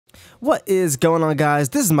What is going on, guys?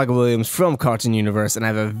 This is Michael Williams from Cartoon Universe, and I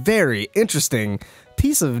have a very interesting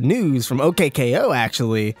piece of news from OKKO,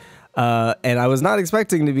 actually. And I was not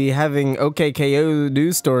expecting to be having OKKO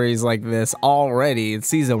news stories like this already in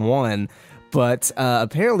Season 1. But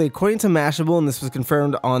apparently, according to Mashable, and this was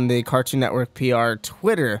confirmed on the Cartoon Network PR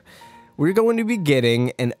Twitter, we're going to be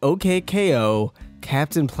getting an OKKO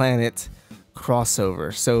Captain Planet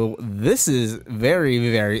crossover. So this is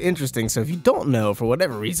very, very interesting. So if you don't know, for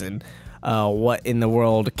whatever reason, what in the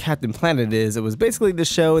world Captain Planet is, it was basically the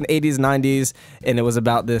show in the 80s, 90s, and it was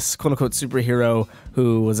about this quote-unquote superhero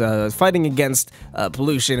who was fighting against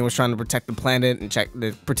pollution and was trying to protect the planet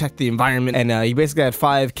and protect the environment. And he basically had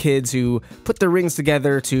 5 kids who put their rings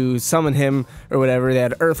together to summon him or whatever. They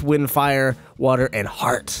had Earth, Wind, Fire, Water, and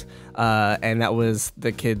Heart. And that was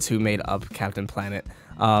the kids who made up Captain Planet.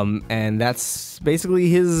 And that's basically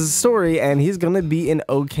his story, and he's gonna be in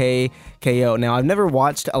OKKO. Now, I've never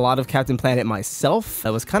watched a lot of Captain Planet myself.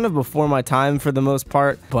 That was kind of before my time for the most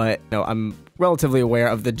part, but I'm relatively aware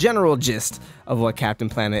of the general gist of what Captain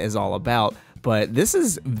Planet is all about. But this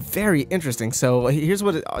is very interesting. So here's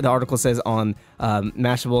what the article says on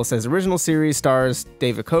Mashable. It says, original series stars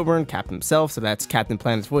David Coburn, Captain himself, so that's Captain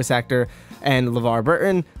Planet's voice actor, and LeVar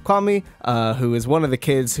Burton, Kwame, who is one of the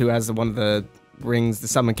kids who has one of the rings to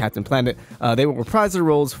summon Captain Planet. They will reprise their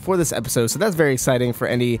roles for this episode, so that's very exciting for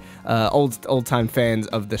any old-time fans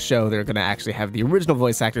of the show. They're going to actually have the original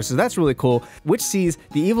voice actor, so that's really cool, which sees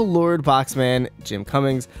the evil Lord Boxman, Jim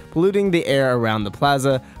Cummings, polluting the air around the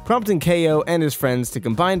plaza, prompting KO and his friends to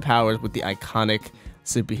combine powers with the iconic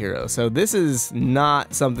superhero. So this is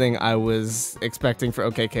not something I was expecting for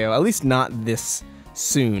OKKO, at least not this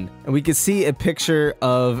soon. And we can see a picture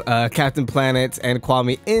of Captain Planet and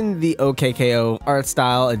Kwame in the OKKO art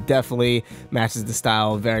style. It definitely matches the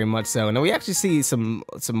style very much so. And we actually see some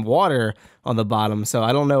water on the bottom, so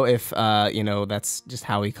I don't know if that's just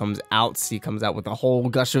how he comes out. He comes out with a whole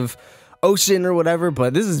gush of ocean or whatever,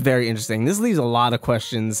 but this is very interesting. This leaves a lot of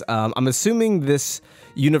questions. I'm assuming this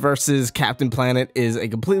universe's Captain Planet is a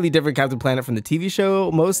completely different Captain Planet from the TV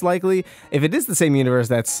show, most likely. If it is the same universe,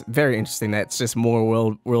 that's very interesting. That's just more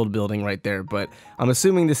world building right there. But I'm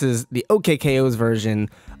assuming this is the OKKO's version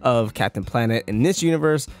of Captain Planet in this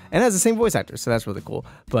universe, and has the same voice actor, so that's really cool.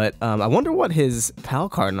 But I wonder what his PAL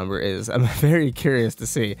card number is. I'm very curious to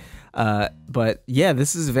see. But yeah,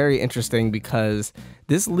 this is very interesting because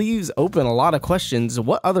this leaves open a lot of questions.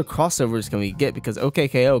 What other crossovers can we get? Because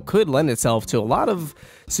OKKO could lend itself to a lot of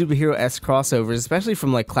superhero-esque crossovers, especially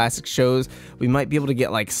from like classic shows. We might be able to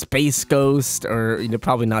get like Space Ghost, or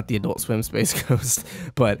probably not the Adult Swim Space Ghost,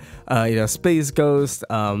 but Space Ghost,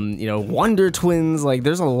 Wonder Twins. Like,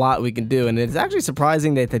 there's a lot we can do, and it's actually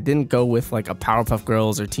surprising that they didn't go with like a Powerpuff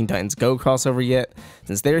Girls or Teen Titans Go crossover yet,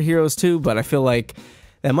 since they're heroes too. But I feel like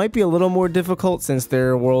that might be a little more difficult since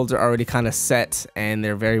their worlds are already kind of set and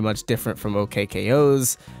they're very much different from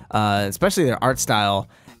OKKO's, especially their art style.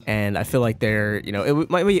 And I feel like they're,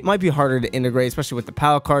 it might be harder to integrate, especially with the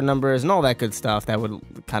PAL card numbers and all that good stuff. That would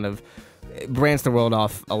kind of branch the world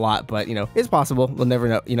off a lot, but it's possible. We'll never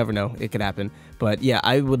know. You never know. It could happen. But yeah,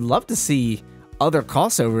 I would love to see other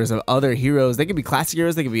crossovers of other heroes. They could be classic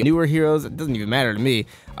heroes, they could be newer heroes. It doesn't even matter to me.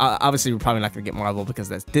 Obviously, we're probably not going to get Marvel because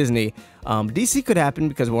that's Disney. DC could happen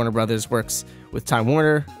because Warner Brothers works with Time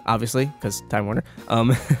Warner, obviously, because Time Warner.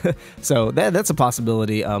 So that's a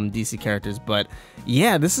possibility, DC characters. But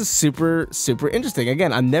yeah, this is super, super interesting.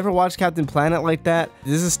 Again, I've never watched Captain Planet like that.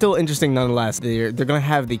 This is still interesting nonetheless. They're going to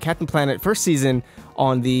have the Captain Planet first season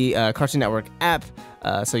on the Cartoon Network app.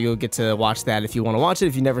 So you'll get to watch that if you want to watch it.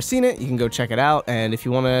 If you've never seen it, you can go check it out. And if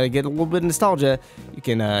you want to get a little bit of nostalgia, you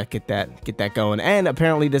can get that going. And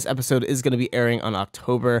apparently this episode is going to be airing on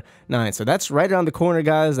October 9th. So that's right around the corner,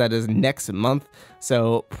 guys. That is next month.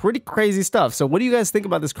 So pretty crazy stuff. So what do you guys think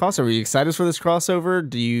about this crossover? Are you excited for this crossover?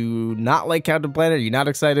 Do you not like Captain Planet? Are you not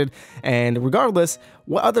excited? And regardless,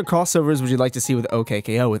 what other crossovers would you like to see with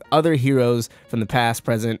OKKO, with other heroes from the past,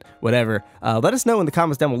 present, whatever? Let us know in the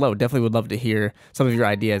comments down below. Definitely would love to hear some of your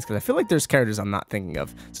ideas, because I feel like there's characters I'm not thinking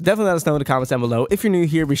of. So definitely let us know in the comments down below. If you're new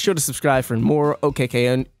here, be sure to subscribe for more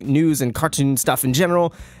OKKO news and cartoon stuff in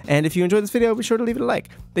general. And if you enjoyed this video, be sure to leave it a like.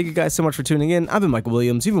 Thank you guys so much for tuning in. I've been Michael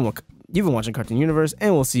Williams. You've been watching Cartoon Universe,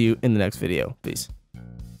 and we'll see you in the next video. Peace.